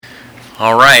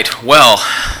All right, well,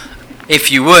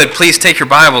 if you would, please take your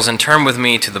Bibles and turn with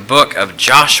me to the book of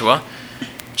Joshua,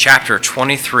 chapter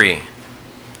 23.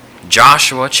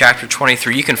 Joshua, chapter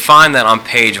 23. You can find that on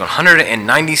page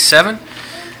 197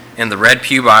 in the Red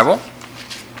Pew Bible.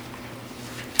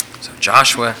 So,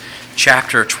 Joshua,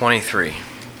 chapter 23. I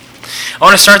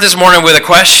want to start this morning with a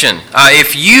question.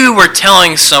 If you were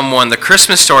telling someone the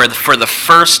Christmas story for the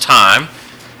first time,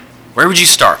 where would you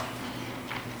start?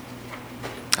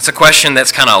 That's a question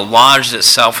that's kind of lodged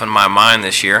itself in my mind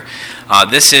this year.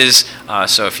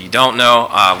 So if you don't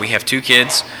know, we have two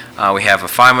kids. We have a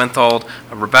 5-month-old,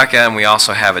 Rebecca, and we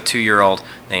also have a 2-year-old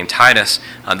named Titus.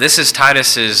 This is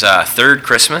Titus's third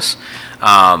Christmas,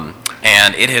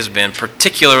 and it has been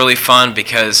particularly fun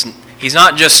because he's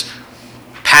not just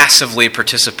passively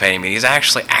participating, but he's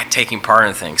actually taking part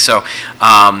in things. So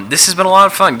this has been a lot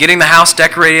of fun. Getting the house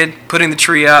decorated, putting the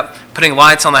tree up, putting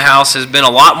lights on the house has been a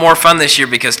lot more fun this year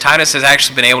because Titus has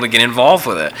actually been able to get involved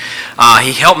with it.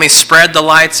 He helped me spread the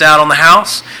lights out on the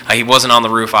house. He wasn't on the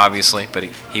roof, obviously, but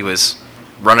he was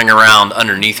running around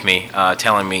underneath me,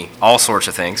 telling me all sorts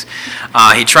of things.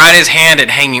 He tried his hand at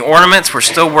hanging ornaments. We're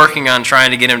still working on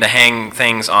trying to get him to hang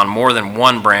things on more than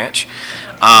one branch.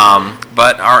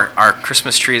 But our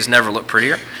Christmas tree has never looked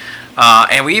prettier.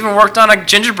 And we even worked on a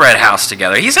gingerbread house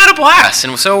together. He's had a blast,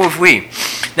 and so have we.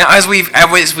 Now, as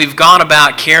we've gone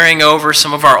about carrying over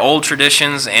some of our old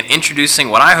traditions and introducing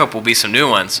what I hope will be some new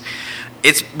ones,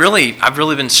 I've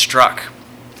really been struck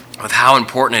with how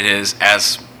important it is,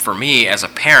 for me as a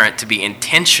parent, to be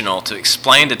intentional to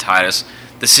explain to Titus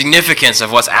the significance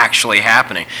of what's actually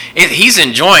happening. He's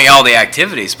enjoying all the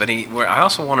activities, but I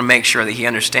also want to make sure that he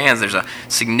understands there's a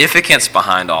significance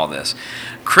behind all this.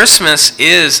 Christmas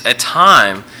is a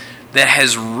time that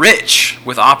is rich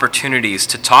with opportunities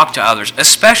to talk to others,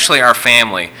 especially our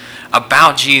family,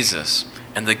 about Jesus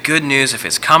and the good news of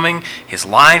his coming, his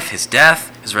life, his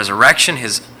death, his resurrection,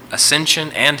 his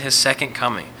ascension, and his second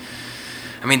coming.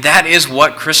 I mean, that is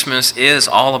what Christmas is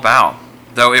all about.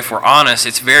 Though if we're honest,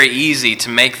 it's very easy to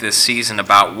make this season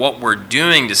about what we're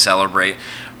doing to celebrate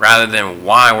rather than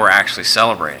why we're actually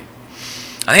celebrating.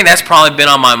 I think that's probably been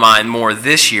on my mind more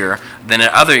this year than in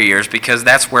other years because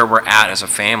that's where we're at as a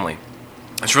family.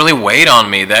 It's really weighed on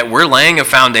me that we're laying a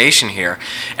foundation here,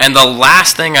 and the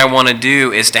last thing I want to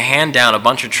do is to hand down a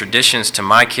bunch of traditions to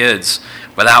my kids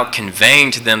without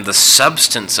conveying to them the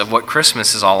substance of what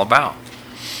Christmas is all about.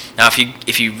 Now,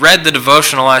 if you read the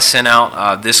devotional I sent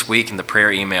out this week in the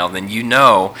prayer email, then you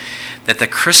know that the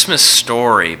Christmas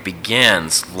story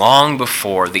begins long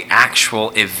before the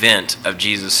actual event of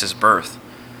Jesus' birth.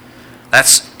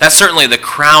 That's certainly the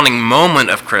crowning moment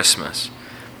of Christmas,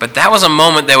 but that was a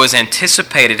moment that was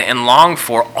anticipated and longed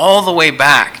for all the way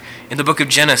back in the book of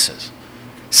Genesis.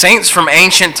 Saints from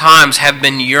ancient times have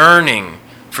been yearning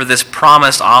for this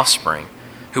promised offspring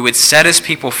who would set his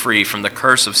people free from the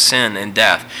curse of sin and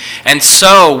death. And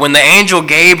so, when the angel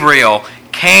Gabriel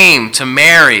came to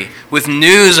Mary with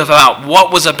news about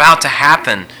what was about to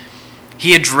happen,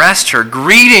 he addressed her,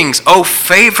 "Greetings, O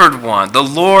favored one, the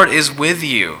Lord is with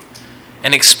you,"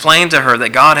 and explained to her that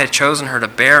God had chosen her to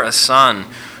bear a son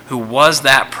who was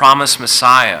that promised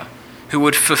Messiah, who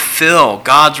would fulfill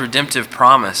God's redemptive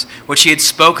promise, which he had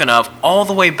spoken of all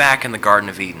the way back in the Garden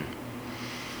of Eden.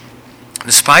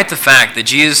 Despite the fact that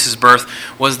Jesus' birth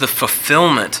was the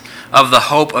fulfillment of the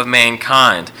hope of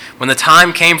mankind, when the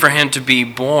time came for him to be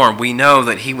born, we know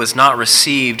that he was not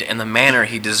received in the manner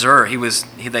he deserved.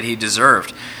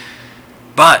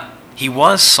 But he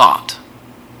was sought.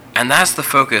 And that's the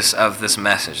focus of this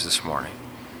message this morning.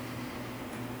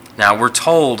 Now, we're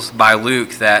told by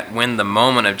Luke that when the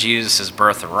moment of Jesus'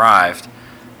 birth arrived,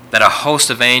 that a host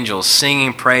of angels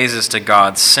singing praises to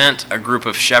God sent a group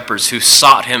of shepherds who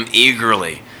sought him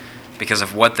eagerly because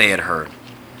of what they had heard.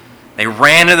 They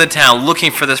ran to the town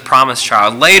looking for this promised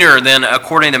child. Later, then,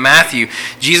 according to Matthew,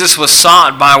 Jesus was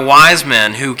sought by wise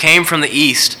men who came from the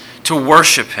east to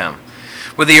worship him.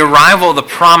 With the arrival of the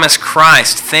promised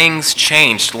Christ, things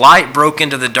changed. Light broke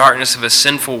into the darkness of a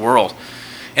sinful world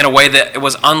in a way that it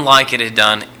was unlike it had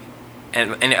done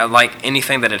and like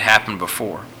anything that had happened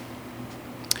before.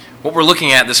 What we're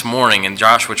looking at this morning in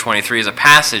Joshua 23 is a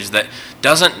passage that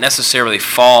doesn't necessarily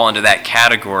fall into that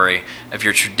category of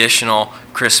your traditional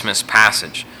Christmas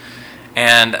passage.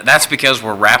 And that's because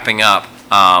we're wrapping up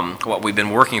what we've been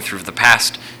working through for the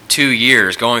past 2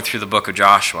 years, going through the book of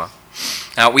Joshua.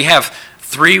 Now, we have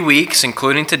 3 weeks,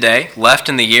 including today, left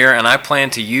in the year, and I plan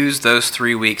to use those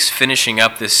 3 weeks finishing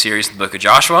up this series in the book of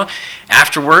Joshua.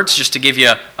 Afterwards, just to give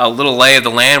you a little lay of the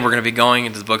land, we're going to be going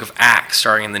into the book of Acts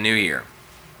starting in the new year.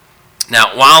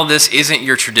 Now, while this isn't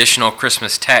your traditional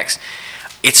Christmas text,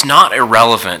 it's not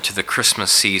irrelevant to the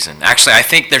Christmas season. Actually, I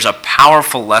think there's a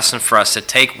powerful lesson for us to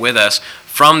take with us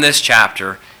from this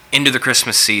chapter into the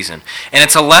Christmas season. And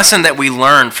it's a lesson that we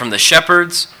learned from the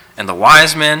shepherds and the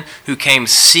wise men who came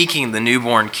seeking the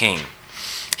newborn king.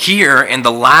 Here in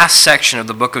the last section of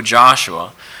the book of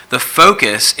Joshua, the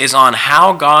focus is on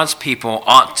how God's people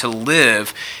ought to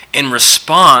live in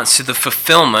response to the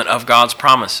fulfillment of God's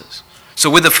promises. So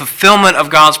with the fulfillment of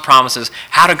God's promises,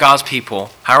 how are God's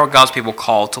people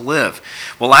called to live?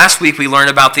 Well, last week we learned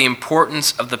about the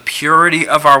importance of the purity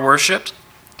of our worship.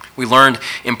 We learned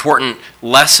an important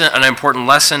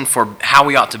lesson for how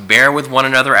we ought to bear with one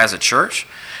another as a church.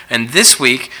 And this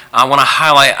week, I want to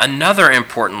highlight another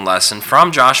important lesson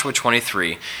from Joshua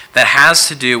 23 that has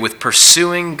to do with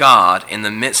pursuing God in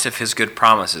the midst of his good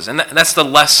promises. And that's the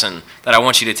lesson that I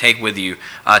want you to take with you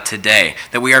today,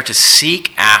 that we are to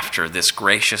seek after this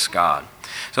gracious God.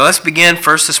 So let's begin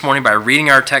first this morning by reading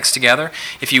our text together.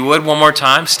 If you would, one more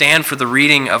time, stand for the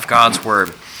reading of God's word.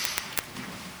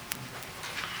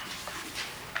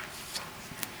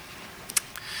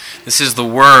 This is the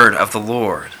word of the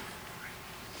Lord.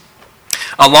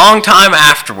 A long time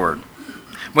afterward,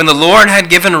 when the Lord had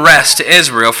given rest to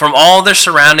Israel from all their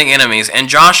surrounding enemies, and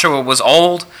Joshua was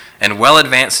old and well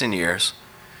advanced in years,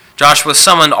 Joshua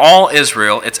summoned all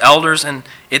Israel, its elders and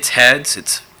its heads,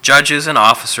 its judges and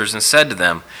officers, and said to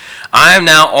them, I am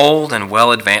now old and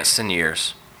well advanced in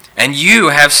years, and you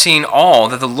have seen all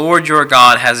that the Lord your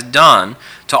God has done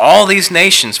to all these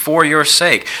nations for your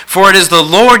sake. For it is the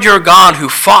Lord your God who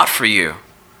fought for you.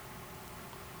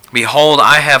 Behold,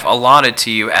 I have allotted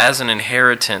to you as an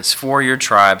inheritance for your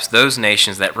tribes those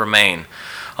nations that remain,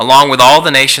 along with all the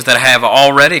nations that I have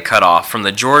already cut off, from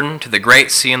the Jordan to the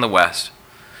great sea in the west.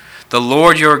 The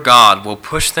Lord your God will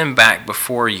push them back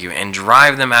before you and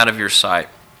drive them out of your sight,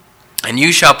 and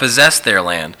you shall possess their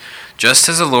land, just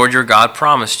as the Lord your God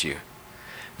promised you.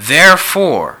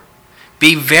 Therefore,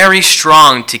 be very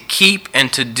strong to keep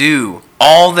and to do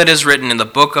all that is written in the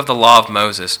book of the law of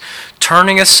Moses,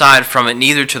 turning aside from it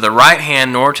neither to the right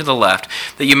hand nor to the left,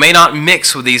 that you may not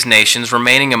mix with these nations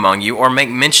remaining among you, or make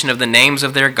mention of the names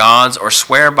of their gods, or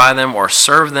swear by them, or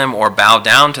serve them, or bow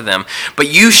down to them.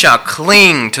 But you shall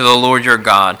cling to the Lord your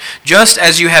God, just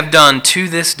as you have done to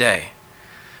this day.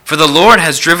 For the Lord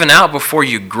has driven out before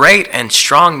you great and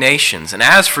strong nations, and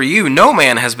as for you, no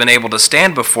man has been able to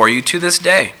stand before you to this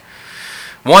day.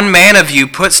 One man of you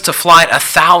puts to flight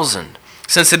 1,000,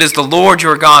 since it is the Lord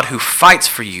your God who fights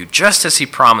for you, just as he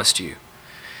promised you.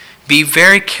 Be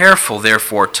very careful,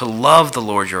 therefore, to love the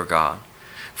Lord your God.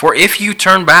 For if you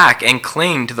turn back and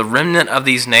cling to the remnant of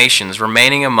these nations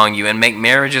remaining among you and make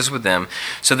marriages with them,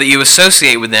 so that you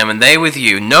associate with them and they with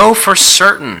you, know for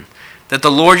certain that the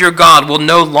Lord your God will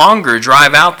no longer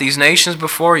drive out these nations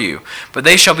before you, but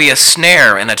they shall be a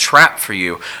snare and a trap for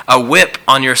you, a whip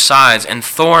on your sides and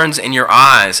thorns in your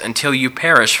eyes, until you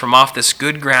perish from off this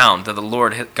good ground that the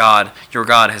Lord God, your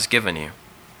God, has given you.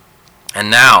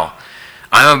 And now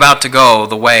I am about to go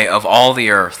the way of all the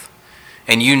earth,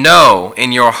 and you know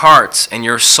in your hearts and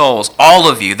your souls, all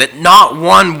of you, that not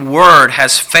one word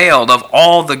has failed of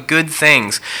all the good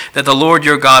things that the Lord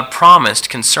your God promised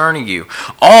concerning you.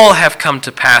 All have come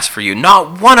to pass for you.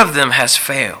 Not one of them has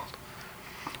failed.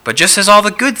 But just as all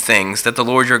the good things that the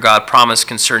Lord your God promised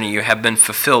concerning you have been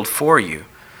fulfilled for you,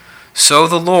 so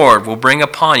the Lord will bring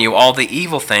upon you all the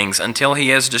evil things until he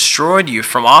has destroyed you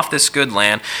from off this good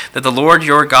land that the Lord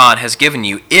your God has given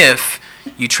you, if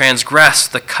you transgress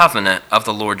the covenant of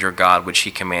the Lord your God which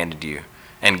he commanded you,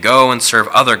 and go and serve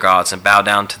other gods and bow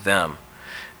down to them.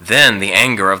 Then the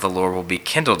anger of the Lord will be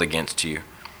kindled against you,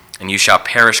 and you shall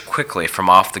perish quickly from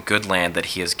off the good land that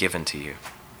he has given to you.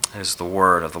 That is the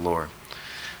word of the Lord.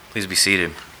 Please be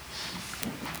seated.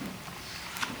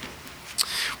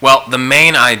 Well, the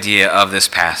main idea of this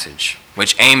passage,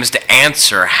 which aims to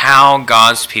answer how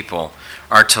God's people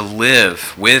are to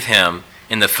live with him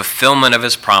in the fulfillment of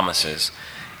his promises,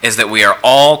 is that we are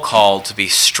all called to be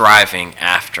striving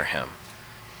after him.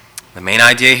 The main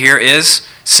idea here is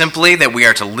simply that we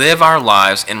are to live our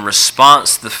lives in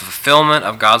response to the fulfillment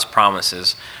of God's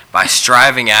promises by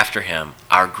striving after him,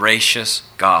 our gracious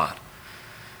God.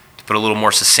 To put it a little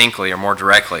more succinctly or more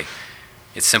directly,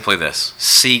 it's simply this: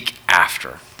 seek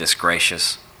after this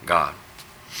gracious God.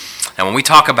 Now, when we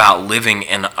talk about living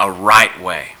in a right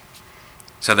way,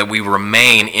 so that we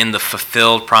remain in the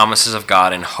fulfilled promises of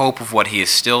God in hope of what he is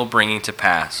still bringing to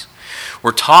pass,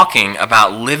 we're talking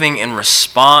about living in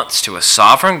response to a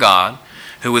sovereign God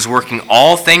who is working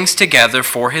all things together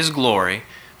for his glory,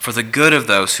 for the good of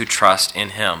those who trust in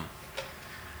him.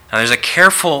 Now, there's a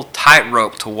careful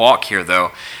tightrope to walk here,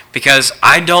 though, because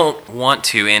I don't want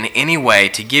to, in any way,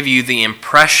 to give you the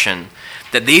impression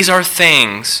that these are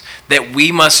things that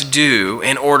we must do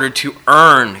in order to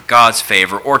earn God's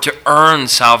favor or to earn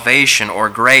salvation or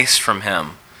grace from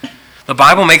Him. The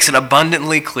Bible makes it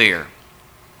abundantly clear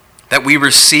that we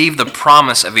receive the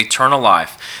promise of eternal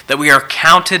life, that we are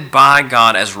counted by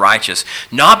God as righteous,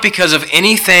 not because of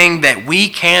anything that we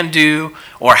can do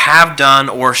or have done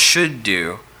or should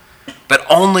do, but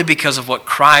only because of what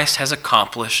Christ has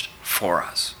accomplished for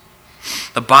us.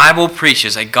 The Bible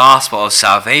preaches a gospel of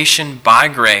salvation by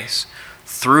grace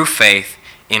through faith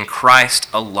in Christ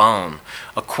alone,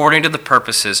 according to the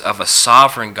purposes of a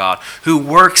sovereign God who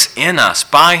works in us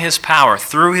by His power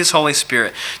through His Holy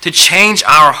Spirit to change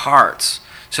our hearts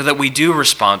so that we do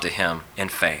respond to Him in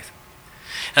faith.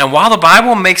 And while the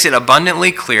Bible makes it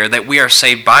abundantly clear that we are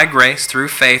saved by grace through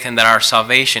faith and that our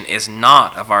salvation is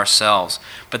not of ourselves,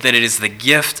 but that it is the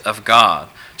gift of God,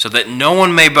 so that no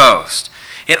one may boast,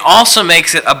 it also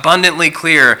makes it abundantly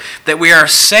clear that we are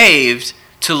saved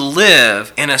to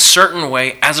live in a certain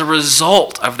way as a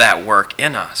result of that work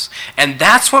in us. And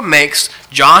that's what makes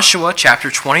Joshua chapter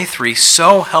 23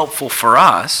 so helpful for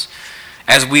us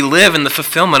as we live in the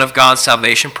fulfillment of God's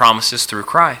salvation promises through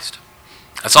Christ.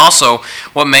 That's also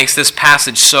what makes this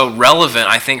passage so relevant,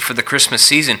 I think, for the Christmas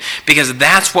season, because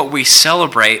that's what we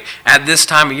celebrate at this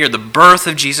time of year, the birth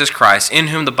of Jesus Christ, in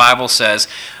whom the Bible says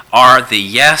are the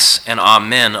yes and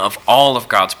amen of all of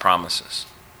God's promises.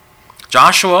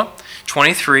 Joshua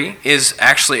 23 is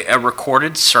actually a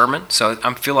recorded sermon, so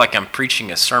I feel like I'm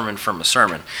preaching a sermon from a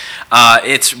sermon.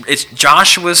 It's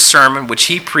Joshua's sermon, which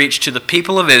he preached to the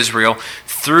people of Israel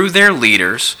through their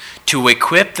leaders to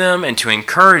equip them and to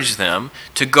encourage them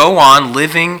to go on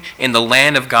living in the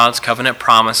land of God's covenant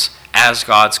promise as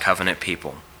God's covenant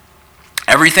people.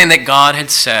 Everything that God had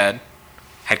said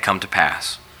had come to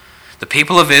pass. The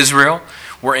people of Israel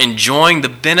were enjoying the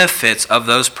benefits of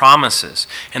those promises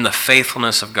and the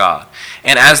faithfulness of God.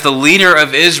 And as the leader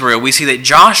of Israel, we see that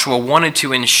Joshua wanted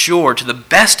to ensure to the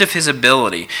best of his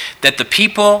ability that the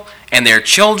people and their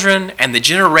children and the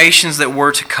generations that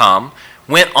were to come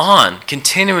went on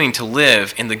continuing to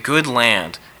live in the good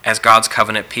land as God's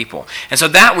covenant people. And so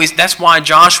that's why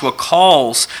Joshua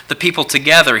calls the people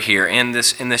together here in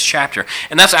this chapter.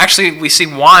 And that's actually, we see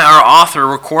why our author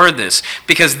recorded this,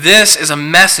 because this is a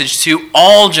message to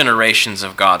all generations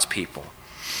of God's people.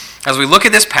 As we look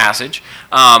at this passage,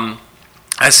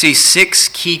 I see 6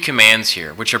 key commands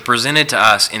here, which are presented to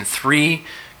us in 3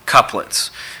 couplets.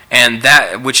 And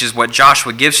that, which is what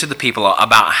Joshua gives to the people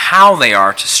about how they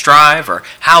are to strive or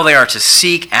how they are to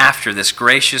seek after this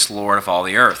gracious Lord of all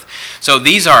the earth. So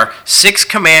these are 6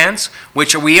 commands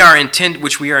which we are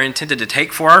intended to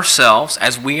take for ourselves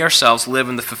as we ourselves live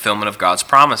in the fulfillment of God's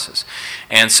promises.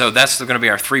 And so that's going to be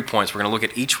our 3 points. We're going to look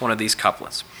at each one of these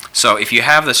couplets. So if you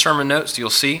have the sermon notes, you'll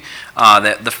see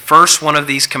that the first one of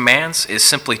these commands is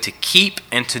simply to keep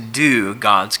and to do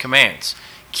God's commands.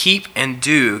 Keep and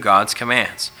do God's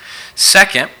commands.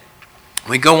 Second,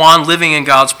 we go on living in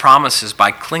God's promises by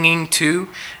clinging to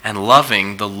and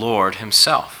loving the Lord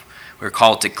Himself. We're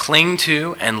called to cling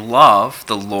to and love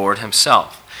the Lord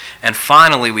Himself. And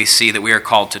finally, we see that we are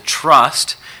called to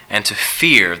trust and to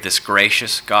fear this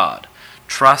gracious God.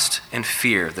 Trust and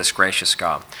fear this gracious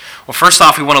God. Well, first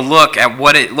off, we want to look at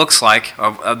what it looks like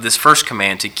of this first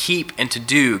command, to keep and to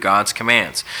do God's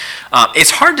commands.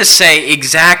 It's hard to say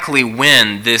exactly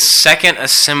when this second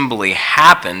assembly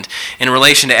happened in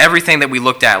relation to everything that we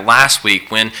looked at last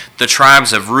week when the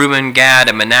tribes of Reuben, Gad,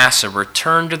 and Manasseh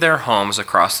returned to their homes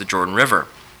across the Jordan River.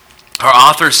 Our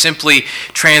author simply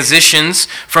transitions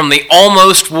from the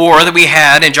almost war that we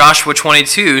had in Joshua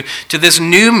 22 to this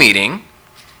new meeting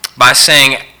by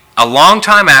saying, a long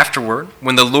time afterward,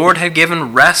 when the Lord had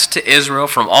given rest to Israel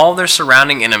from all their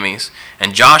surrounding enemies,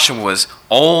 and Joshua was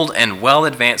old and well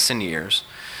advanced in years,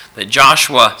 that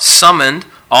Joshua summoned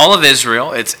all of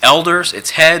Israel, its elders,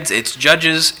 its heads, its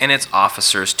judges, and its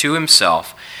officers to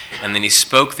himself, and then he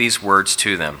spoke these words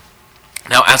to them.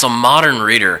 Now, as a modern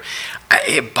reader,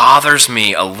 it bothers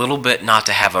me a little bit not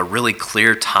to have a really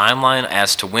clear timeline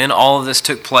as to when all of this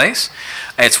took place.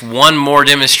 It's one more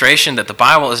demonstration that the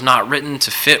Bible is not written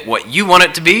to fit what you want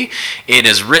it to be. It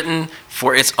is written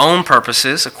for its own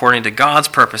purposes, according to God's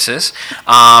purposes.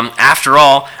 After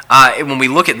all, when we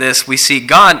look at this, we see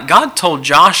God told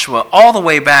Joshua all the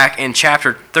way back in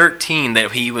chapter 13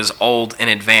 that he was old and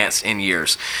advanced in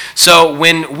years. So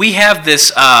when we have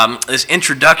this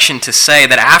introduction to say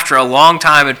that after a long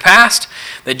time had passed,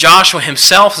 that Joshua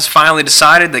himself has finally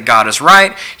decided that God is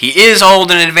right. He is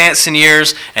old and advanced in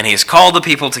years, and he has called the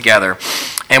people together.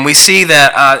 And we see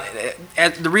that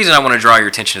the reason I want to draw your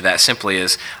attention to that simply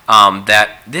is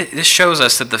that this shows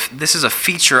us that this is a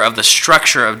feature of the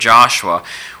structure of Joshua,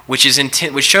 which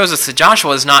shows us that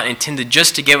Joshua is not intended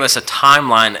just to give us a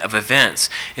timeline of events.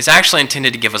 It's actually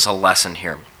intended to give us a lesson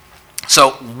here.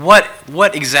 So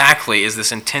what exactly is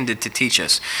this intended to teach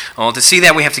us? Well, to see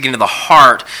that, we have to get into the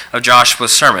heart of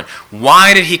Joshua's sermon.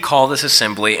 Why did he call this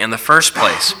assembly in the first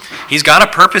place? He's got a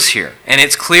purpose here, and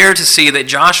it's clear to see that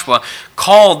Joshua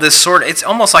called this it's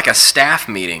almost like a staff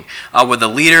meeting with the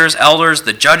leaders, elders,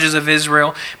 the judges of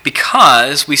Israel,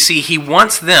 because we see he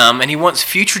wants them and he wants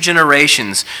future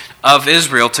generations of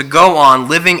Israel to go on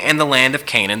living in the land of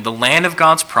Canaan, the land of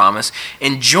God's promise,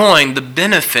 enjoying the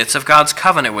benefits of God's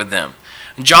covenant with them.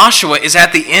 Joshua is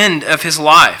at the end of his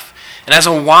life. And as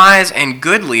a wise and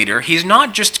good leader, he's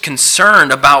not just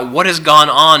concerned about what has gone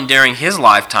on during his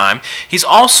lifetime, he's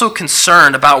also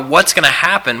concerned about what's going to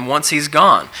happen once he's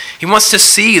gone. He wants to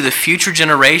see the future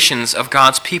generations of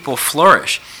God's people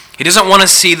flourish. He doesn't want to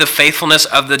see the faithfulness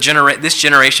of this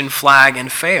generation flag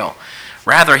and fail.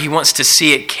 Rather, he wants to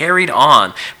see it carried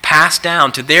on, passed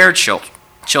down to their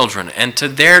children and to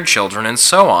their children and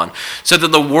so on, so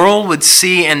that the world would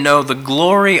see and know the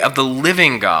glory of the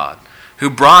living God who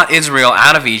brought Israel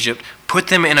out of Egypt, put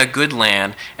them in a good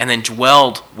land, and then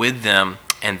dwelled with them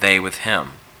and they with him.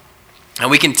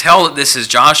 And we can tell that this is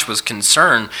Joshua's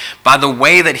concern by the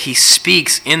way that he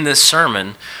speaks in this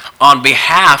sermon on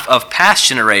behalf of past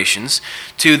generations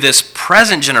to this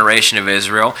present generation of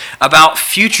Israel about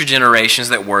future generations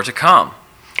that were to come.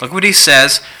 Look what he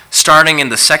says, starting in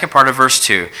the second part of verse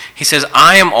 2. He says,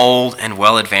 I am old and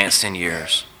well advanced in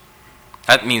years.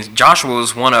 That means Joshua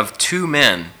was one of two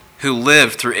men who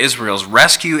lived through Israel's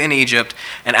rescue in Egypt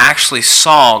and actually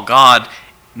saw God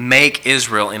make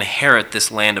Israel inherit this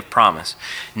land of promise.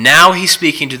 Now he's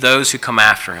speaking to those who come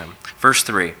after him. Verse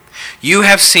 3, you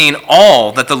have seen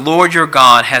all that the Lord your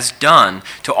God has done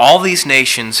to all these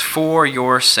nations for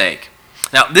your sake.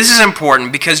 Now, this is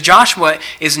important because Joshua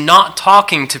is not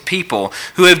talking to people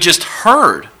who have just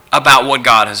heard about what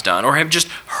God has done or have just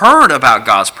heard about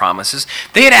God's promises.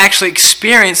 They had actually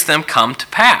experienced them come to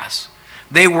pass.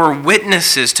 They were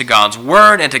witnesses to God's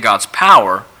word and to God's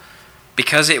power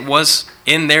because it was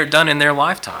done in their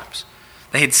lifetimes.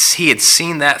 He had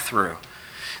seen that through.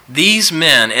 These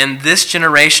men and this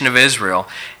generation of Israel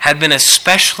had been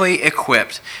especially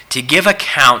equipped to give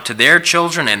account to their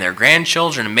children and their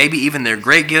grandchildren and maybe even their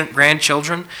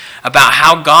great-grandchildren about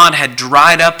how God had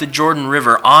dried up the Jordan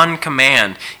River on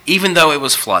command, even though it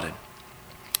was flooded.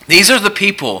 These are the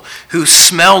people who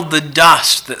smelled the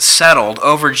dust that settled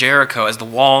over Jericho as the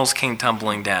walls came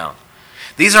tumbling down.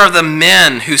 These are the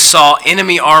men who saw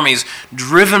enemy armies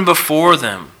driven before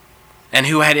them and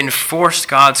who had enforced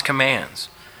God's commands.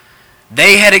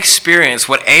 They had experienced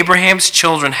what Abraham's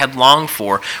children had longed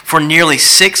for nearly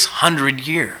 600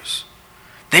 years.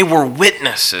 They were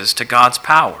witnesses to God's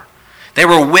power. They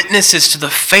were witnesses to the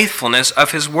faithfulness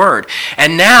of his word.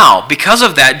 And now, because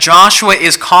of that, Joshua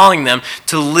is calling them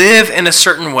to live in a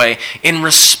certain way in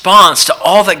response to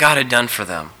all that God had done for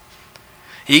them.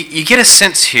 You get a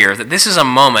sense here that this is a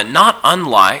moment not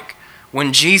unlike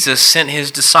when Jesus sent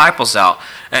his disciples out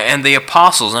and the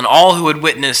apostles and all who had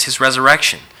witnessed his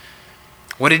resurrection.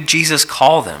 What did Jesus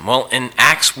call them? Well, in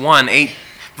Acts 1,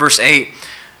 verse 8,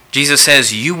 Jesus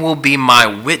says, you will be my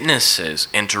witnesses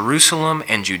in Jerusalem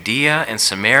and Judea and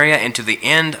Samaria and to the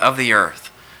end of the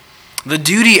earth. The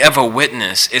duty of a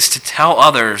witness is to tell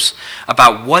others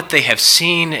about what they have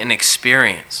seen and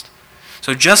experienced.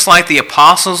 So just like the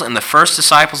apostles and the first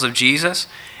disciples of Jesus,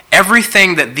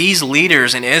 everything that these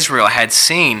leaders in Israel had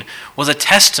seen was a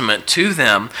testament to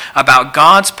them about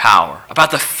God's power,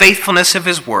 about the faithfulness of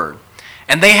his word.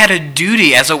 And they had a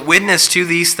duty as a witness to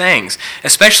these things,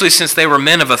 especially since they were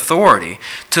men of authority,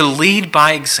 to lead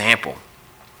by example,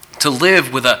 to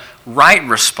live with a right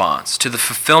response to the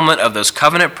fulfillment of those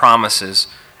covenant promises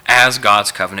as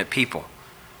God's covenant people.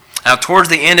 Now, towards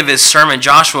the end of his sermon,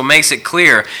 Joshua makes it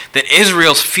clear that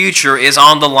Israel's future is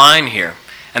on the line here.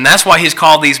 And that's why he's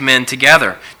called these men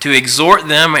together, to exhort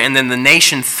them and then the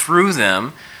nation through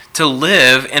them to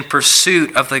live in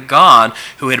pursuit of the God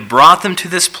who had brought them to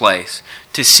this place,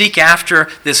 to seek after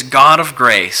this God of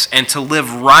grace and to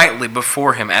live rightly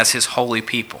before him as his holy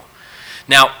people.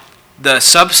 Now, the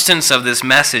substance of this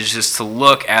message is to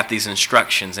look at these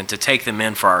instructions and to take them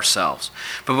in for ourselves.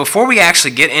 But before we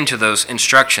actually get into those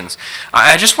instructions,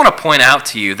 I just want to point out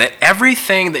to you that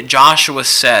everything that Joshua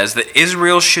says that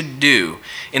Israel should do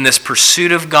in this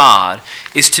pursuit of God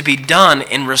is to be done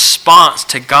in response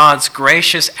to God's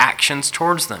gracious actions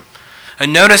towards them.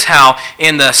 And notice how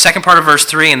in the second part of verse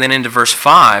 3 and then into verse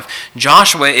 5,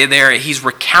 Joshua there, he's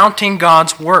recounting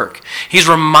God's work. He's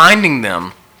reminding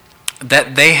them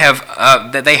that they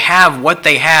have what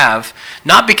they have,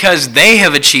 not because they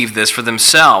have achieved this for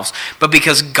themselves, but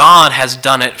because God has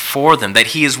done it for them, that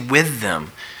He is with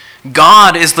them.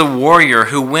 God is the warrior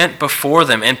who went before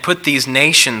them and put these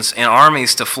nations and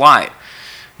armies to flight.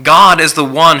 God is the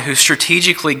one who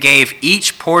strategically gave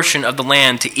each portion of the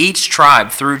land to each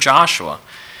tribe through Joshua.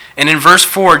 And in verse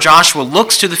 4, Joshua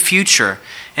looks to the future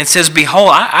and says, "Behold,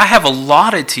 I have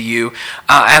allotted to you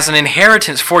as an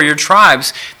inheritance for your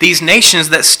tribes these nations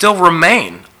that still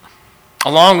remain,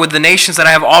 along with the nations that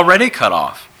I have already cut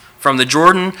off, from the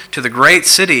Jordan to the great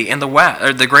city in the west,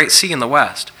 or the great sea in the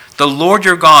west. The Lord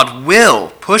your God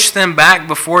will push them back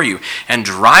before you and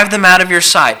drive them out of your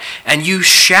sight, and you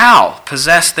shall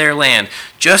possess their land,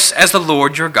 just as the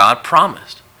Lord your God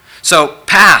promised." So,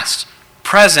 past,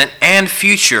 present, and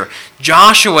future,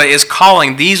 Joshua is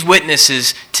calling these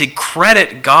witnesses to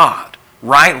credit God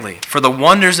rightly for the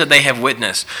wonders that they have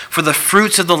witnessed, for the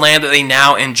fruits of the land that they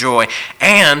now enjoy,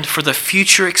 and for the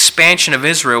future expansion of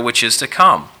Israel which is to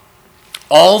come.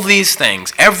 All these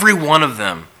things, every one of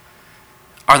them,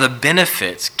 are the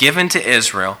benefits given to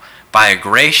Israel by a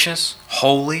gracious,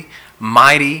 holy,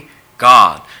 mighty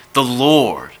God, the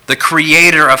Lord, the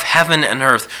creator of heaven and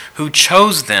earth, who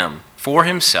chose them for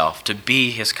Himself to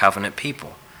be His covenant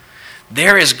people.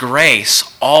 There is grace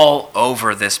all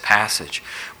over this passage,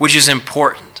 which is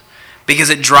important because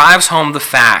it drives home the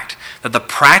fact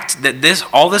that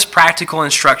all this practical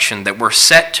instruction that we're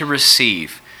set to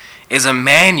receive is a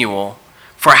manual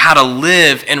for how to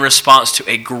live in response to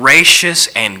a gracious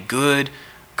and good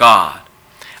God.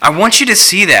 I want you to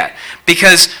see that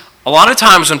because a lot of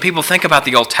times when people think about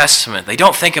the Old Testament, they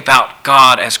don't think about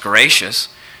God as gracious.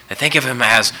 They think of Him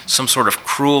as some sort of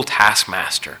cruel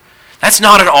taskmaster. That's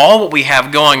not at all what we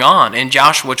have going on in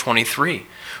Joshua 23.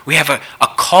 We have a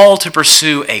call to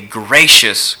pursue a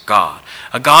gracious God,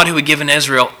 a God who had given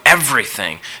Israel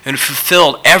everything and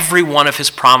fulfilled every one of His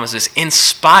promises in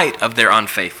spite of their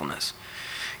unfaithfulness.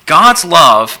 God's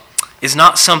love is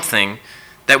not something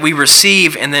that we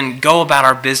receive and then go about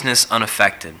our business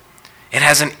unaffected. It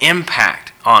has an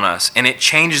impact on us, and it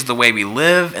changes the way we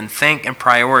live and think and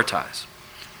prioritize.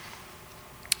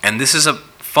 And this is a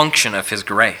function of His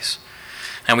grace.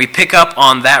 And we pick up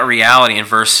on that reality in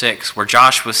verse 6, where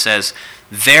Joshua says,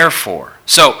 "Therefore."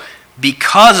 So,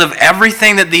 because of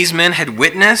everything that these men had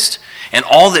witnessed, and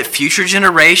all that future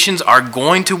generations are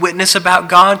going to witness about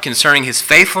God concerning His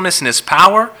faithfulness and His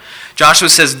power, Joshua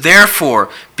says, "Therefore,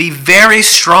 be very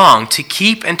strong to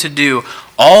keep and to do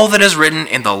all that is written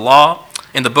in the law,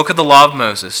 in the book of the law of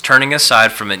Moses, turning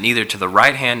aside from it neither to the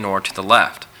right hand nor to the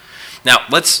left." Now,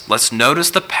 let's notice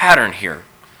the pattern here.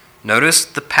 Notice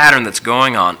the pattern that's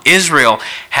going on. Israel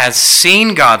has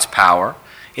seen God's power.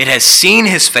 It has seen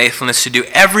His faithfulness to do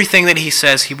everything that He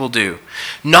says He will do.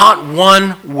 Not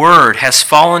one word has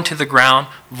fallen to the ground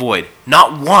void.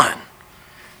 Not one.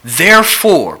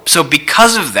 Therefore, so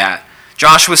because of that,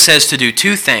 Joshua says to do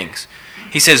two things.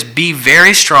 He says, be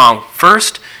very strong.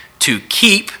 First, to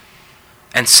keep,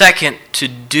 and second, to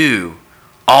do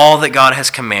all that God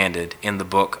has commanded in the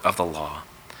book of the law.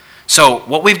 So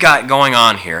what we've got going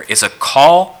on here is a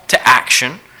call to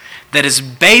action that is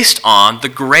based on the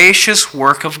gracious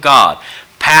work of God,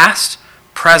 past,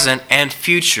 present, and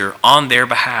future on their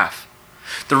behalf.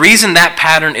 The reason that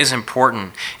pattern is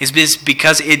important is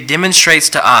because it demonstrates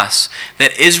to us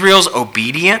that Israel's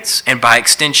obedience, and by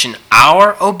extension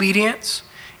our obedience,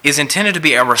 is intended to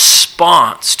be a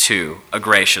response to a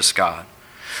gracious God.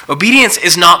 Obedience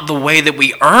is not the way that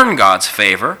we earn God's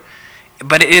favor,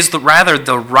 but it is rather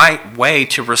the right way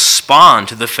to respond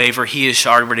to the favor He has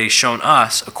already shown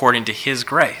us according to His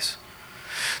grace.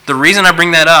 The reason I bring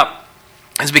that up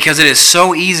is because it is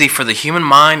so easy for the human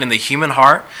mind and the human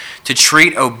heart to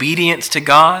treat obedience to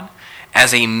God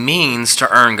as a means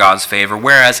to earn God's favor,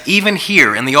 whereas even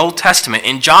here in the Old Testament,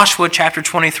 in Joshua chapter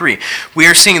 23, we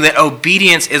are seeing that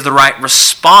obedience is the right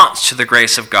response to the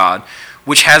grace of God,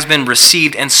 which has been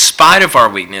received in spite of our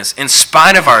weakness, in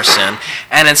spite of our sin,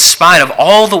 and in spite of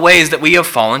all the ways that we have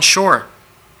fallen short.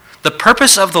 The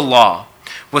purpose of the law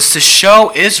was to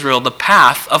show Israel the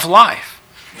path of life.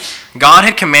 God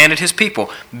had commanded His people,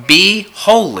 be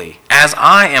holy as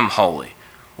I am holy.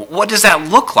 What does that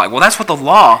look like? Well, that's what the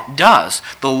law does.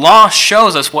 The law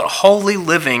shows us what holy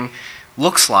living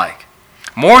looks like.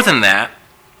 More than that,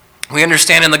 we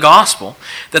understand in the gospel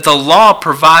that the law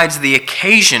provides the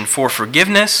occasion for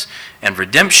forgiveness and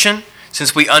redemption,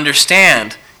 since we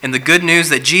understand in the good news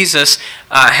that Jesus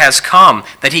has come,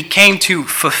 that he came to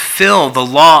fulfill the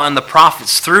law and the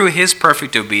prophets through his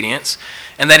perfect obedience,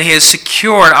 and that he has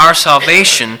secured our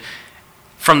salvation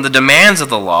from the demands of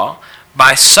the law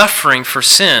by suffering for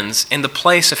sins in the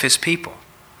place of his people.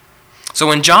 So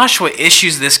when Joshua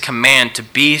issues this command to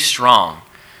be strong,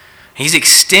 he's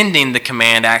extending the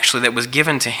command actually that was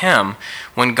given to him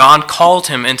when God called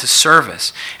him into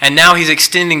service. And now he's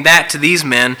extending that to these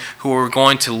men who are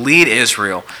going to lead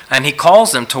Israel. And he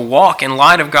calls them to walk in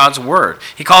light of God's word.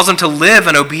 He calls them to live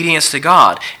in obedience to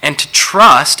God and to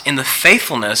trust in the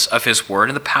faithfulness of his word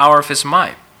and the power of his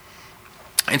might.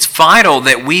 It's vital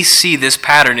that we see this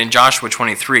pattern in Joshua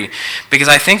 23, because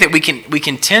I think that we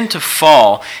can tend to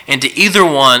fall into either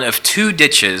one of two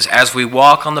ditches as we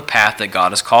walk on the path that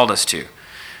God has called us to.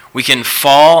 We can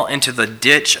fall into the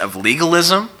ditch of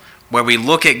legalism, where we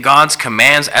look at God's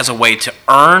commands as a way to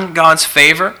earn God's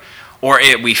favor, or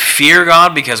we fear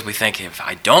God because we think, if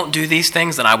I don't do these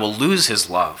things, then I will lose his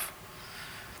love.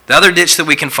 The other ditch that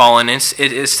we can fall in is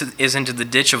into the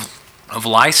ditch of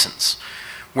license,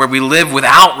 where we live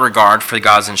without regard for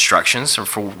God's instructions or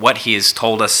for what he has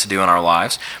told us to do in our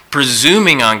lives,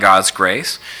 presuming on God's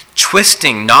grace,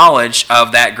 twisting knowledge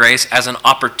of that grace as an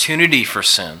opportunity for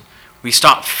sin. We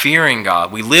stop fearing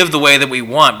God. We live the way that we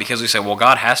want because we say, well,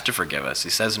 God has to forgive us. He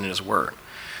says in his word.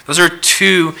 Those are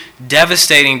two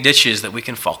devastating ditches that we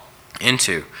can fall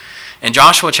into. And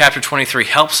Joshua chapter 23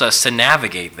 helps us to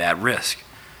navigate that risk.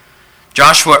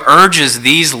 Joshua urges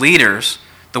these leaders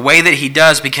the way that he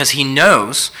does because he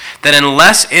knows that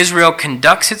unless Israel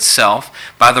conducts itself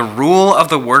by the rule of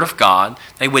the word of God,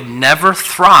 they would never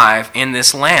thrive in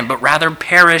this land, but rather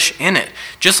perish in it,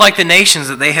 just like the nations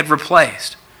that they had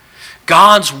replaced.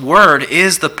 God's word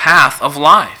is the path of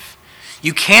life.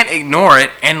 You can't ignore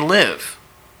it and live.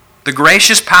 The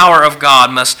gracious power of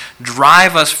God must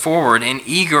drive us forward in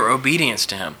eager obedience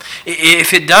to him.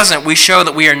 If it doesn't, we show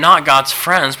that we are not God's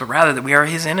friends, but rather that we are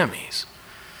his enemies.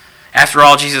 After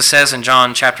all, Jesus says in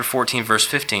John chapter 14, verse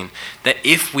 15, that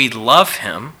if we love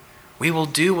him, we will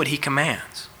do what he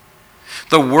commands.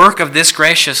 The work of this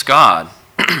gracious God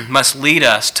must lead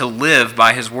us to live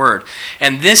by his word.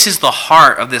 And this is the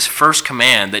heart of this first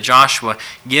command that Joshua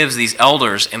gives these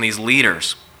elders and these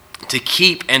leaders to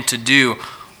keep and to do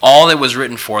all that was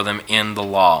written for them in the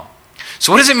law.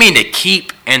 So what does it mean to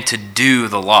keep and to do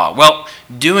the law? Well,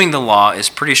 doing the law is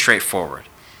pretty straightforward.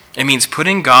 It means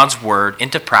putting God's word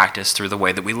into practice through the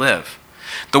way that we live.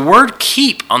 The word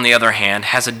keep, on the other hand,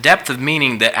 has a depth of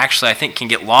meaning that actually I think can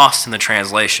get lost in the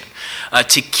translation.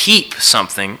 To keep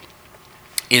something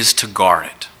is to guard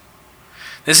it.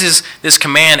 This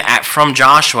command from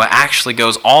Joshua actually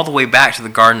goes all the way back to the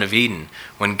Garden of Eden.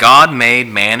 When God made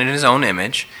man in his own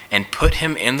image and put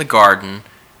him in the garden,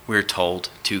 we're told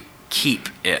to keep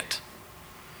it.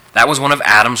 That was one of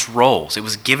Adam's roles. It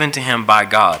was given to him by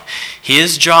God.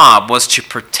 His job was to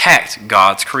protect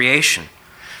God's creation.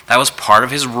 That was part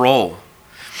of his role.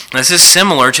 This is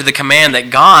similar to the command that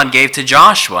God gave to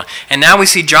Joshua. And now we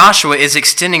see Joshua is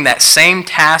extending that same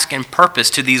task and purpose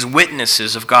to these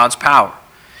witnesses of God's power.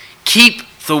 Keep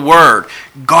the word.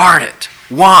 Guard it.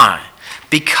 Why?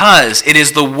 Because it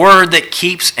is the word that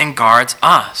keeps and guards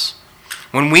us.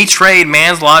 When we trade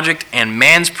man's logic and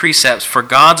man's precepts for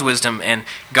God's wisdom and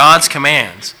God's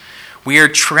commands, we are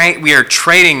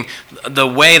trading the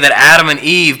way that Adam and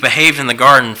Eve behaved in the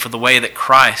garden for the way that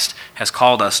Christ has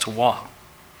called us to walk.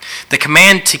 The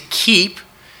command to keep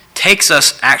takes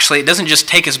us, actually, it doesn't just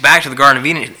take us back to the Garden of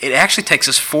Eden, it actually takes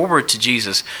us forward to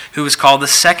Jesus, who is called the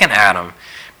second Adam,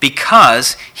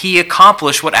 because he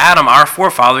accomplished what Adam, our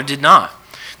forefather, did not.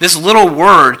 This little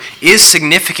word is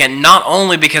significant not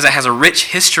only because it has a rich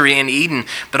history in Eden,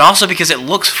 but also because it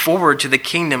looks forward to the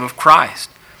kingdom of Christ.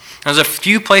 There's a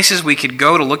few places we could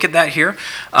go to look at that here,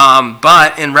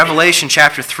 but in Revelation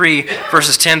chapter 3,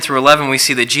 verses 10 through 11, we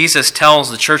see that Jesus tells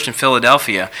the church in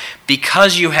Philadelphia,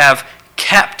 because you have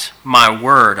kept my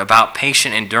word about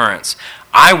patient endurance,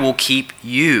 I will keep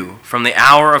you from the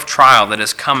hour of trial that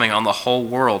is coming on the whole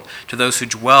world to those who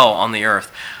dwell on the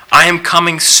earth. I am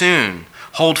coming soon.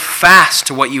 Hold fast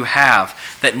to what you have,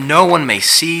 that no one may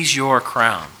seize your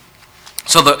crown.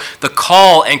 So the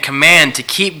call and command to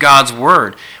keep God's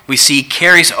word, we see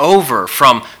carries over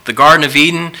from the Garden of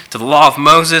Eden to the law of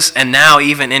Moses and now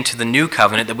even into the new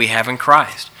covenant that we have in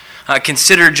Christ.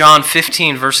 Consider John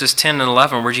 15, verses 10 and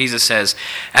 11, where Jesus says,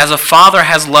 "As a Father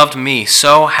has loved me,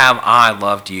 so have I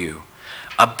loved you.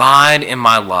 Abide in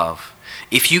my love.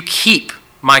 If you keep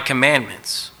my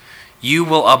commandments, you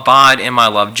will abide in my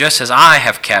love, just as I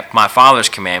have kept my Father's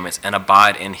commandments and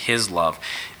abide in his love.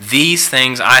 These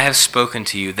things I have spoken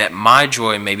to you, that my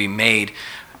joy may be made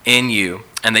in you,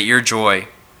 and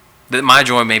that my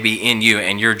joy may be in you,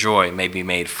 and your joy may be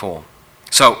made full."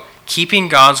 So, keeping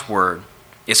God's word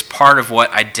is part of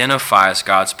what identifies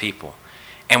God's people.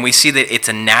 And we see that it's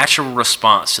a natural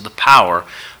response to the power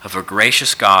of a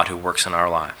gracious God who works in our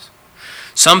lives.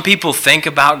 Some people think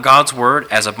about God's word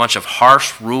as a bunch of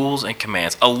harsh rules and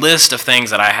commands, a list of things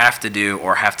that I have to do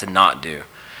or have to not do.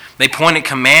 They point at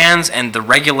commands and the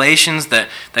regulations that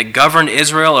governed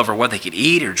Israel over what they could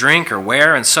eat or drink or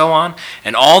wear and so on,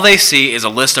 and all they see is a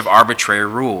list of arbitrary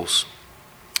rules.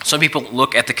 Some people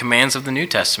look at the commands of the New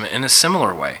Testament in a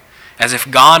similar way, as if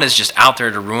God is just out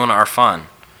there to ruin our fun.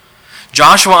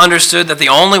 Joshua understood that the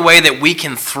only way that we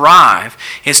can thrive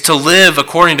is to live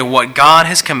according to what God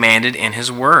has commanded in his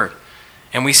word.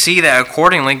 And we see that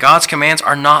accordingly, God's commands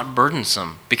are not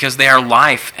burdensome because they are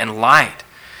life and light.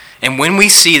 And when we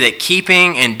see that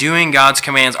keeping and doing God's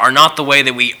commands are not the way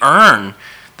that we earn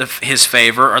his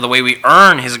favor or the way we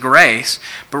earn his grace,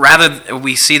 but rather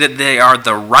we see that they are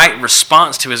the right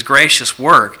response to his gracious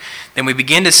work, then we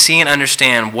begin to see and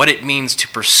understand what it means to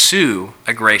pursue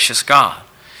a gracious God.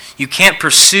 You can't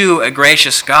pursue a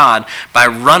gracious God by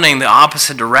running the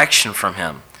opposite direction from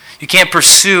him. You can't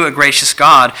pursue a gracious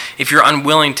God if you're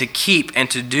unwilling to keep and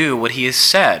to do what he has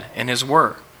said in his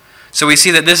word. So we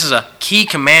see that this is a key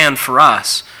command for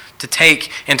us to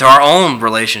take into our own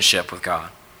relationship with God.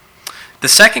 The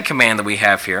second command that we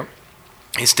have here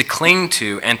is to cling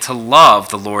to and to love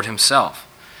the Lord himself.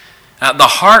 The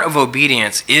heart of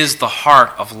obedience is the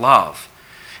heart of love.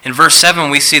 In verse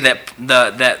 7, we see that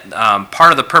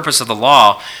part of the purpose of the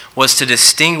law was to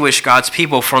distinguish God's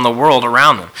people from the world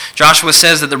around them. Joshua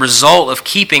says that the result of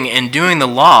keeping and doing the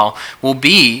law will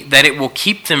be that it will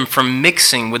keep them from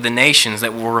mixing with the nations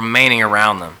that were remaining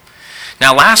around them.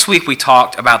 Now, last week we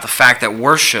talked about the fact that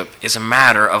worship is a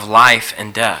matter of life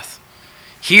and death.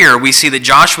 Here we see that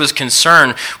Joshua's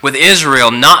concern with Israel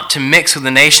not to mix with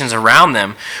the nations around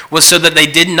them was so that they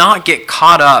did not get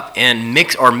caught up in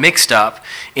mixed up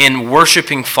in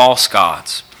worshiping false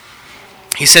gods.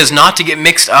 He says not to get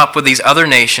mixed up with these other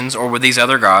nations or with these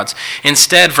other gods.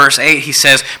 Instead, verse 8, he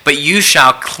says, "But you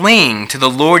shall cling to the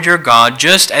Lord your God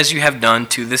just as you have done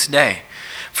to this day.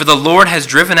 For the Lord has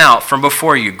driven out from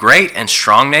before you great and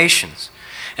strong nations.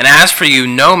 And as for you,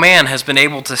 no man has been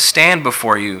able to stand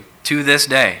before you to this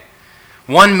day.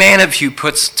 One man of you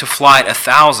puts to flight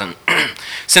 1,000,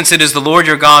 since it is the Lord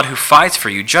your God who fights for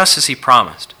you, just as he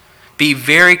promised. Be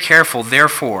very careful,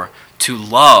 therefore, to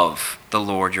love the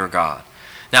Lord your God."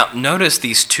 Now, notice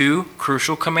these two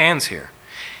crucial commands here.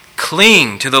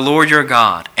 Cling to the Lord your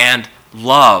God and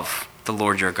love the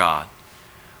Lord your God.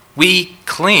 We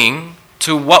cling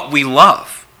to what we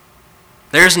love.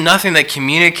 There's nothing that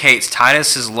communicates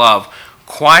Titus's love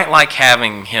quite like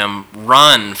having him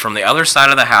run from the other side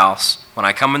of the house when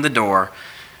I come in the door,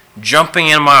 jumping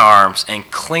in my arms and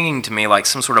clinging to me like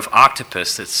some sort of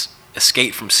octopus that's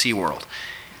escaped from SeaWorld.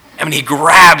 I mean, he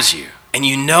grabs you, and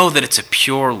you know that it's a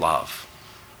pure love.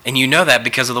 And you know that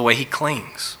because of the way he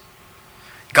clings.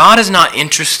 God is not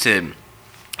interested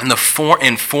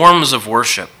in forms of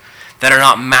worship that are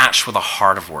not matched with a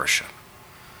heart of worship.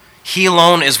 He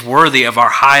alone is worthy of our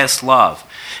highest love.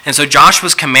 And so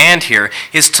Joshua's command here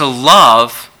is to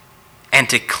love and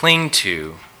to cling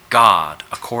to God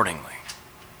accordingly.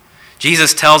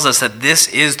 Jesus tells us that this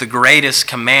is the greatest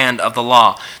command of the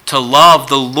law, to love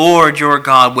the Lord your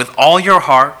God with all your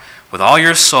heart, with all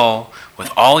your soul, with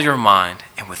all your mind,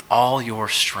 and with all your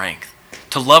strength.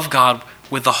 To love God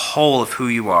with the whole of who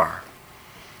you are.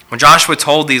 When Joshua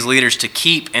told these leaders to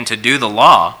keep and to do the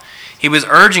law, he was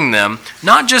urging them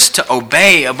not just to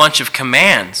obey a bunch of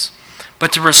commands,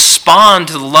 but to respond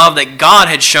to the love that God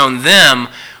had shown them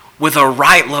with a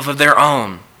right love of their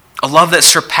own. A love that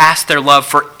surpassed their love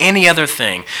for any other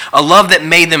thing. A love that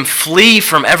made them flee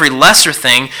from every lesser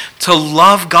thing to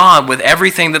love God with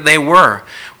everything that they were,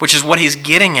 which is what he's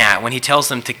getting at when he tells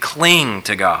them to cling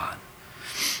to God.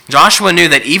 Joshua knew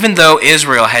that even though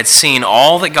Israel had seen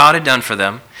all that God had done for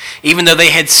them, even though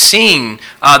they had seen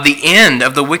the end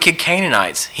of the wicked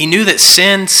Canaanites, he knew that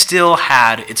sin still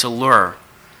had its allure.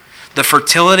 The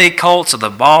fertility cults of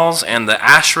the Baals and the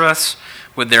Ashereths,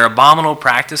 with their abominable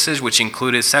practices, which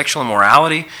included sexual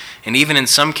immorality and even in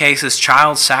some cases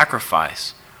child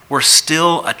sacrifice, were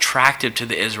still attractive to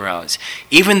the Israelites,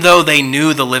 even though they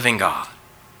knew the living God.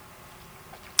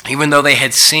 even though they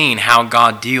had seen how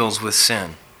God deals with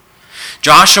sin.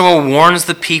 Joshua warns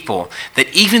the people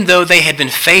that even though they had been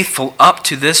faithful up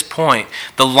to this point,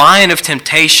 the lion of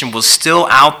temptation was still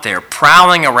out there,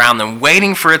 prowling around them,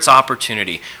 waiting for its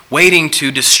opportunity, waiting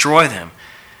to destroy them.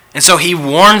 And so he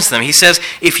warns them. He says,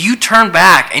 if you turn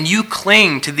back and you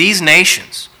cling to these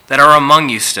nations that are among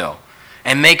you still,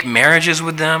 and make marriages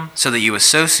with them so that you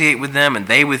associate with them and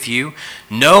they with you,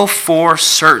 know for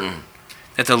certain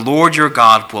that the Lord your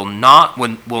God will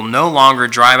no longer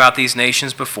drive out these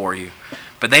nations before you,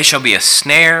 but they shall be a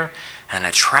snare and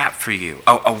a trap for you,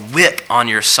 a whip on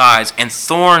your sides and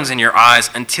thorns in your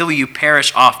eyes until you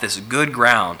perish off this good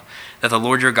ground that the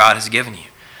Lord your God has given you.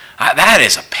 That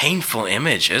is a painful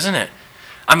image, isn't it?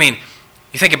 I mean,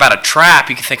 you think about a trap,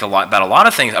 you can think about a lot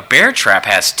of things. A bear trap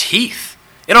has teeth.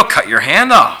 It'll cut your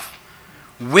hand off.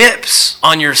 Whips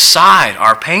on your side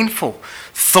are painful.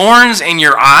 Thorns in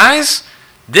your eyes?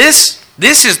 This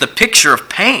is the picture of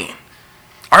pain.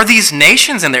 Are these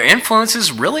nations and their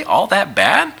influences really all that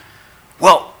bad?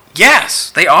 Well, yes,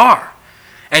 they are.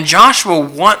 And Joshua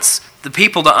wants the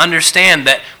people to understand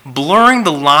that blurring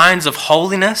the lines of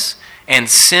holiness and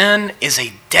sin is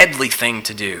a deadly thing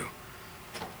to do.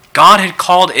 God had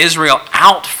called Israel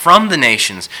out from the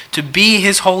nations to be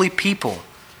his holy people.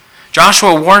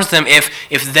 Joshua warns them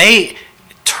if they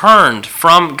turned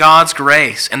from God's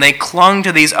grace and they clung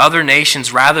to these other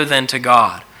nations rather than to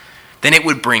God, then it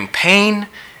would bring pain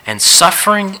and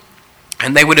suffering,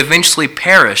 and they would eventually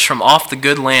perish from off the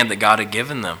good land that God had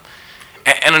given them.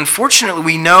 And unfortunately,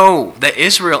 we know that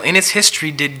Israel in its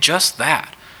history did just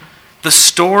that. The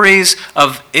stories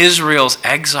of Israel's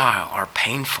exile are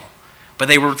painful, but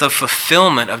they were the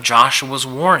fulfillment of Joshua's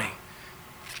warning.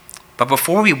 But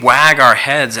before we wag our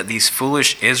heads at these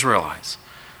foolish Israelites,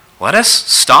 let us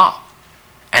stop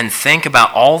and think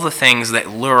about all the things that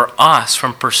lure us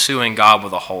from pursuing God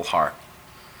with a whole heart.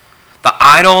 The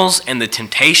idols and the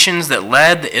temptations that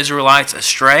led the Israelites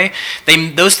astray,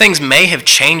 those things may have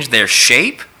changed their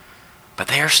shape, but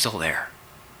they are still there.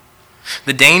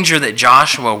 The danger that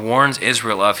Joshua warns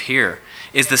Israel of here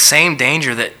is the same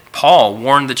danger that Paul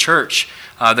warned the church,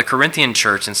 the Corinthian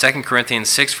church, in 2 Corinthians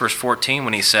 6, verse 14,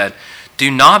 when he said,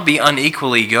 "Do not be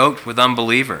unequally yoked with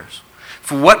unbelievers.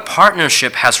 For what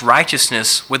partnership has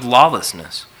righteousness with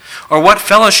lawlessness? Or what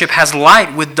fellowship has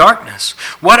light with darkness?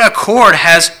 What accord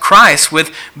has Christ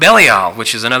with Belial,"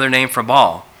 which is another name for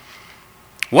Baal?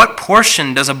 "What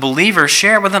portion does a believer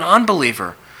share with an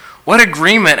unbeliever? What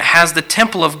agreement has the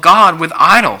temple of God with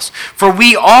idols? For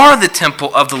we are the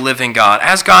temple of the living God.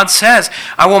 As God says,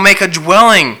 I will make a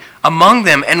dwelling among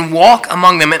them and walk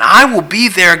among them, and I will be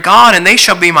their God, and they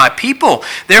shall be my people.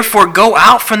 Therefore go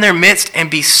out from their midst and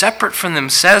be separate from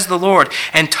them, says the Lord,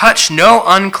 and touch no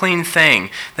unclean thing.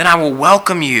 Then I will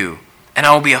welcome you, and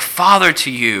I will be a father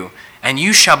to you, and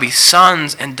you shall be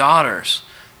sons and daughters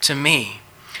to me."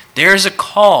 There is a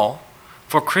call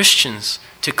for Christians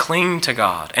to cling to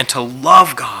God and to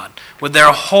love God with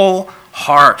their whole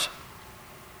heart.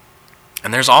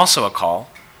 And there's also a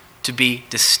call to be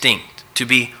distinct, to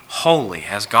be holy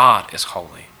as God is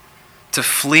holy, to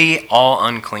flee all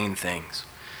unclean things.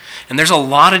 And there's a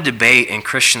lot of debate in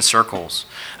Christian circles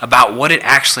about what it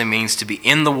actually means to be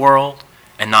in the world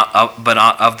and not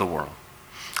of the world.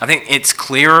 I think it's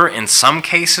clearer in some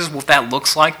cases what that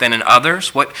looks like than in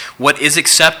others, what is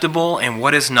acceptable and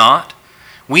what is not.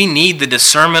 We need the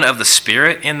discernment of the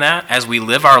Spirit in that as we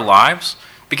live our lives,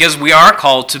 because we are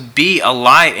called to be a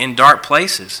light in dark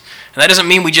places. And that doesn't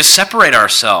mean we just separate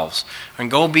ourselves and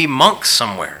go be monks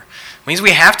somewhere. It means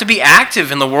we have to be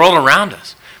active in the world around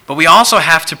us, but we also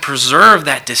have to preserve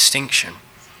that distinction.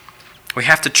 We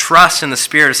have to trust in the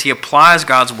Spirit as He applies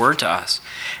God's word to us.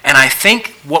 And I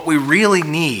think what we really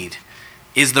need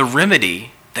is the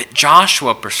remedy that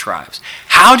Joshua prescribes.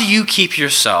 How do you keep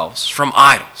yourselves from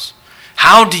idols?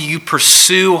 How do you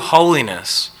pursue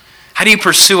holiness? How do you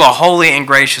pursue a holy and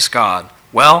gracious God?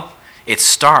 Well, it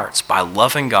starts by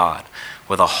loving God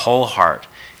with a whole heart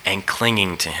and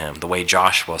clinging to Him, the way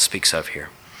Joshua speaks of here.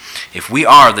 If we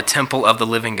are the temple of the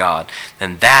living God,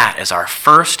 then that is our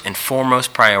first and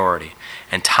foremost priority.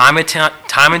 And time and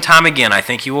time again, I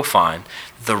think you will find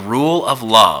the rule of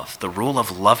love, the rule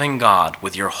of loving God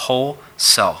with your whole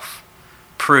self,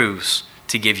 proves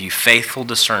to give you faithful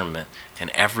discernment in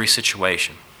every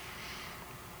situation.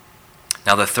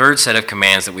 Now, the third set of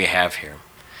commands that we have here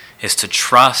is to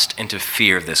trust and to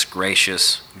fear this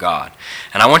gracious God.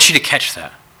 And I want you to catch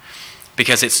that,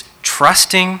 because it's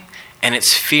trusting and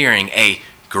it's fearing a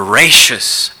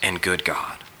gracious and good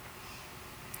God.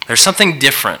 There's something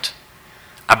different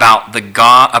about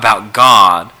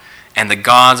God and the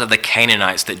gods of the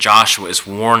Canaanites that Joshua is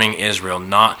warning Israel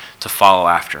not to follow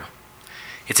after.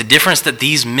 It's a difference that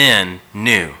these men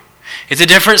knew. It's a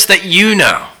difference that you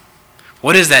know.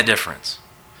 What is that difference?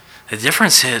 The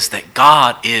difference is that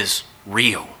God is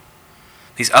real.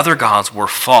 These other gods were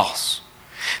false.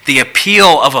 The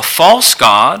appeal of a false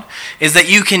god is that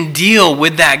you can deal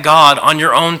with that god on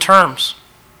your own terms.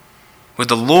 With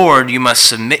the Lord, you must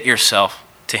submit yourself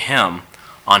to him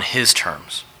on his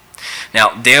terms. Now,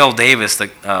 Dale Davis, the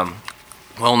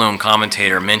well-known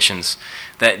commentator, mentions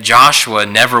that Joshua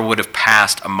never would have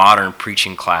passed a modern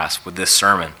preaching class with this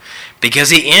sermon because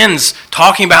he ends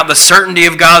talking about the certainty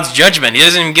of God's judgment. He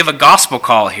doesn't even give a gospel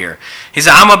call here. He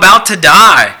said, I'm about to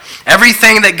die.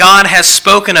 Everything that God has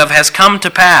spoken of has come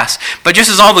to pass. But just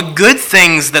as all the good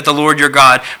things that the Lord your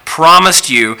God promised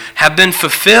you have been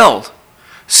fulfilled,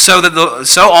 so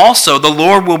also the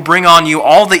Lord will bring on you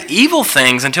all the evil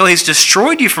things until he's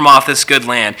destroyed you from off this good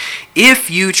land,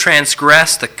 if you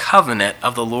transgress the covenant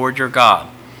of the Lord your God.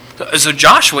 So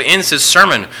Joshua ends his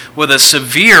sermon with a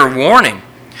severe warning.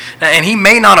 And he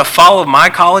may not have followed my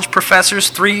college professor's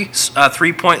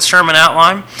three-point sermon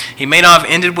outline. He may not have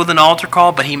ended with an altar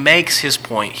call, but he makes his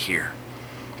point here.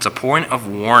 It's a point of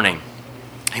warning.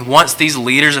 He wants these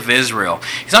leaders of Israel.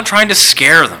 He's not trying to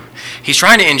scare them. He's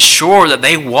trying to ensure that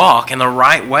they walk in the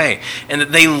right way and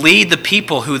that they lead the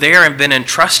people who they have been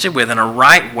entrusted with in a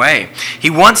right way. He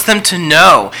wants them to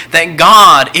know that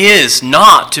God is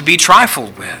not to be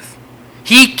trifled with.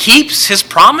 He keeps his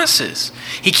promises.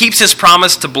 He keeps his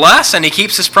promise to bless and he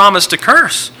keeps his promise to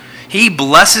curse. He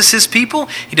blesses his people.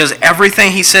 He does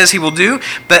everything he says he will do.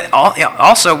 But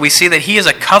also we see that he is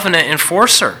a covenant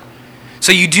enforcer.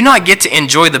 So you do not get to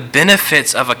enjoy the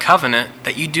benefits of a covenant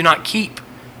that you do not keep.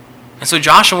 And so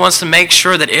Joshua wants to make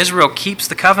sure that Israel keeps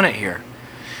the covenant here.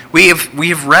 We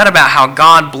have read about how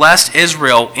God blessed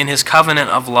Israel in his covenant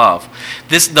of love.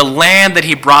 The land that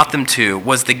he brought them to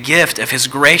was the gift of his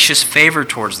gracious favor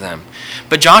towards them.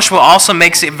 But Joshua also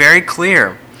makes it very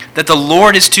clear that the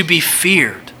Lord is to be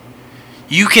feared.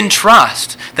 You can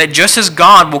trust that just as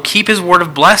God will keep his word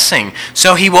of blessing,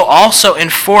 so he will also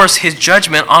enforce his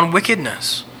judgment on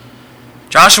wickedness.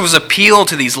 Joshua's appeal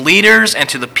to these leaders and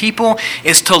to the people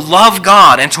is to love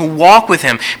God and to walk with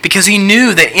him, because he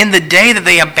knew that in the day that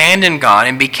they abandoned God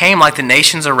and became like the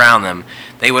nations around them,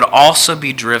 they would also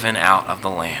be driven out of the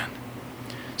land.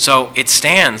 So it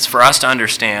stands for us to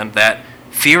understand that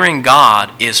fearing God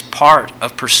is part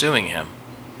of pursuing him.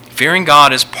 Fearing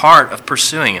God is part of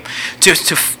pursuing him.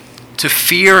 To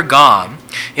fear God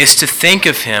is to think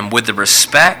of him with the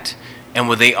respect and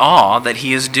with the awe that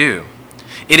he is due.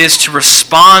 It is to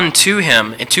respond to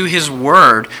him and to his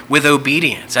word with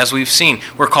obedience. As we've seen,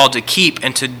 we're called to keep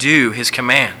and to do his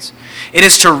commands. It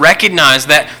is to recognize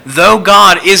that though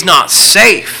God is not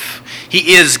safe,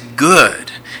 he is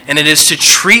good. And it is to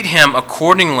treat him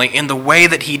accordingly in the way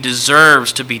that he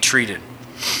deserves to be treated.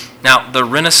 Now, the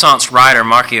Renaissance writer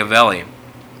Machiavelli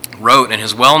wrote in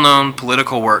his well-known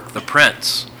political work, The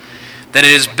Prince, that it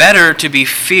is better to be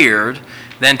feared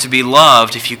than to be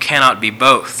loved if you cannot be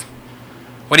both.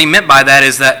 What he meant by that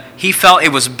is that he felt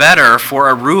it was better for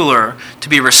a ruler to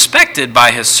be respected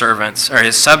by his servants or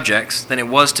his subjects than it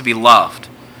was to be loved.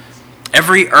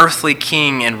 Every earthly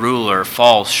king and ruler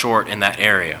falls short in that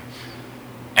area,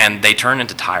 and they turn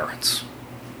into tyrants.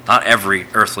 Not every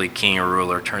earthly king or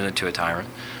ruler turns into a tyrant,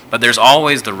 but there's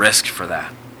always the risk for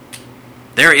that.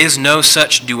 There is no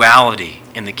such duality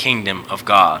in the kingdom of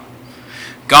God.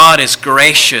 God is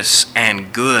gracious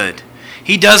and good.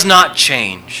 He does not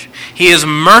change. He is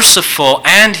merciful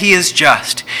and he is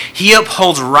just. He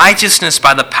upholds righteousness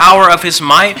by the power of his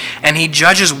might, and he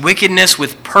judges wickedness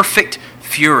with perfect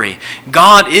fury.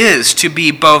 God is to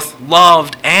be both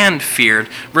loved and feared,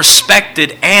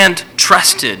 respected and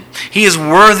trusted. He is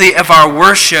worthy of our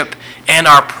worship and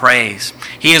our praise.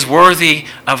 He is worthy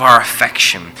of our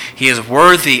affection. He is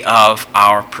worthy of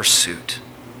our pursuit.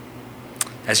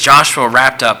 As Joshua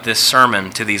wrapped up this sermon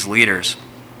to these leaders,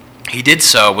 he did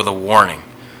so with a warning,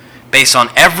 based on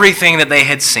everything that they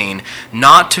had seen,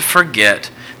 not to forget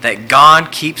that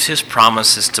God keeps his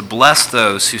promises to bless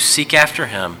those who seek after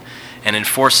him and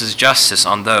enforces justice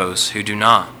on those who do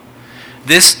not.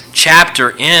 This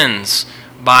chapter ends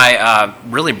by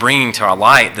really bringing to our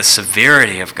light the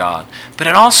severity of God. But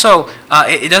it also,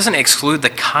 it doesn't exclude the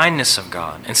kindness of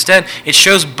God. Instead, it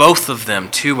shows both of them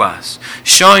to us,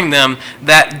 showing them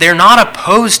that they're not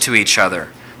opposed to each other,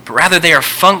 but rather they are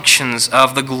functions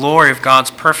of the glory of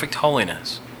God's perfect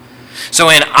holiness. So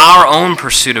in our own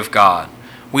pursuit of God,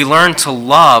 we learn to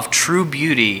love true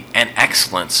beauty and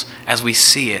excellence as we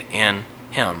see it in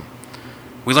him.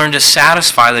 We learn to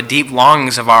satisfy the deep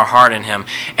longings of our heart in him.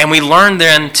 And we learn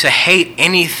then to hate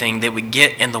anything that would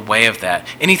get in the way of that,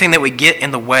 anything that would get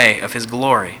in the way of his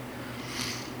glory.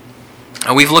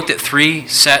 And we've looked at 3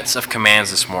 sets of commands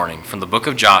this morning from the book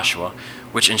of Joshua,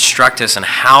 which instruct us on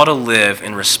how to live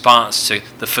in response to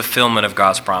the fulfillment of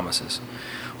God's promises.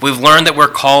 We've learned that we're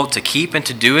called to keep and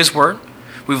to do his word.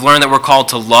 We've learned that we're called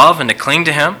to love and to cling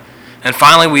to him. And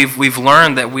finally, we've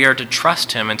learned that we are to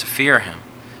trust him and to fear him.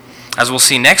 As we'll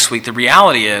see next week, the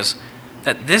reality is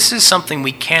that this is something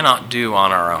we cannot do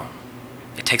on our own.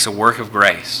 It takes a work of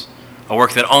grace, a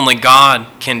work that only God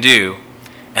can do,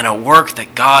 and a work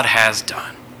that God has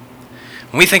done.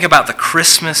 When we think about the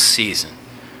Christmas season,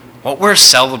 what we're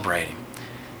celebrating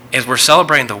is we're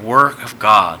celebrating the work of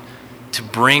God to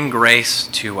bring grace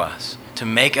to us, to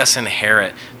make us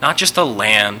inherit not just a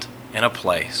land and a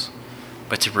place,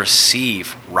 but to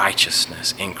receive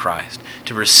righteousness in Christ,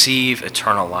 to receive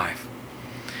eternal life.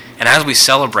 And as we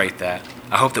celebrate that,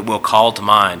 I hope that we'll call to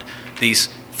mind these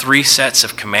 3 sets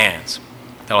of commands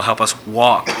that will help us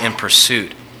walk in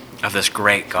pursuit of this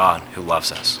great God who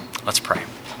loves us. Let's pray.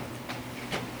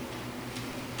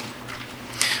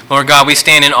 Lord God, we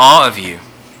stand in awe of you.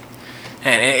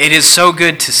 And it is so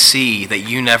good to see that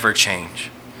you never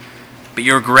change. But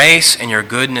your grace and your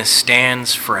goodness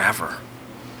stands forever.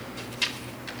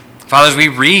 Father, as we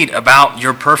read about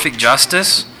your perfect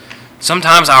justice,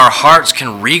 sometimes our hearts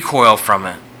can recoil from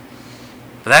it.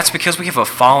 But that's because we have a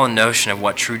fallen notion of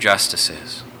what true justice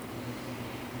is.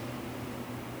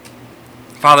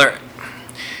 Father,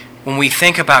 when we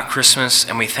think about Christmas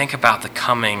and we think about the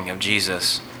coming of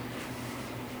Jesus,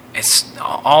 it's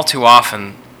all too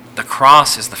often the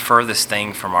cross is the furthest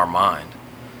thing from our mind.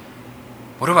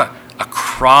 What do a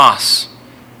cross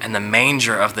and the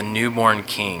manger of the newborn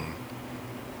King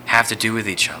have to do with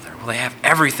each other? Well, they have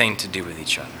everything to do with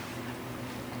each other.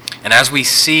 And as we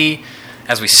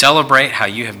celebrate how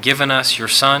you have given us your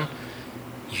Son,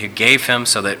 you gave him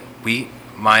so that we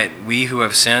who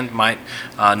have sinned might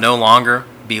no longer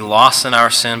be lost in our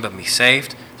sin, but be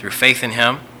saved through faith in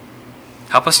him.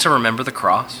 Help us to remember the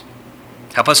cross.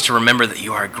 Help us to remember that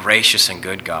you are a gracious and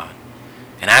good God.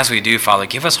 And as we do, Father,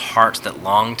 give us hearts that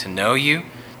long to know you,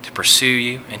 to pursue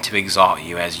you, and to exalt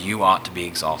you as you ought to be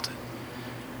exalted.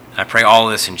 And I pray all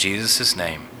of this in Jesus'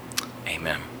 name.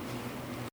 Amen.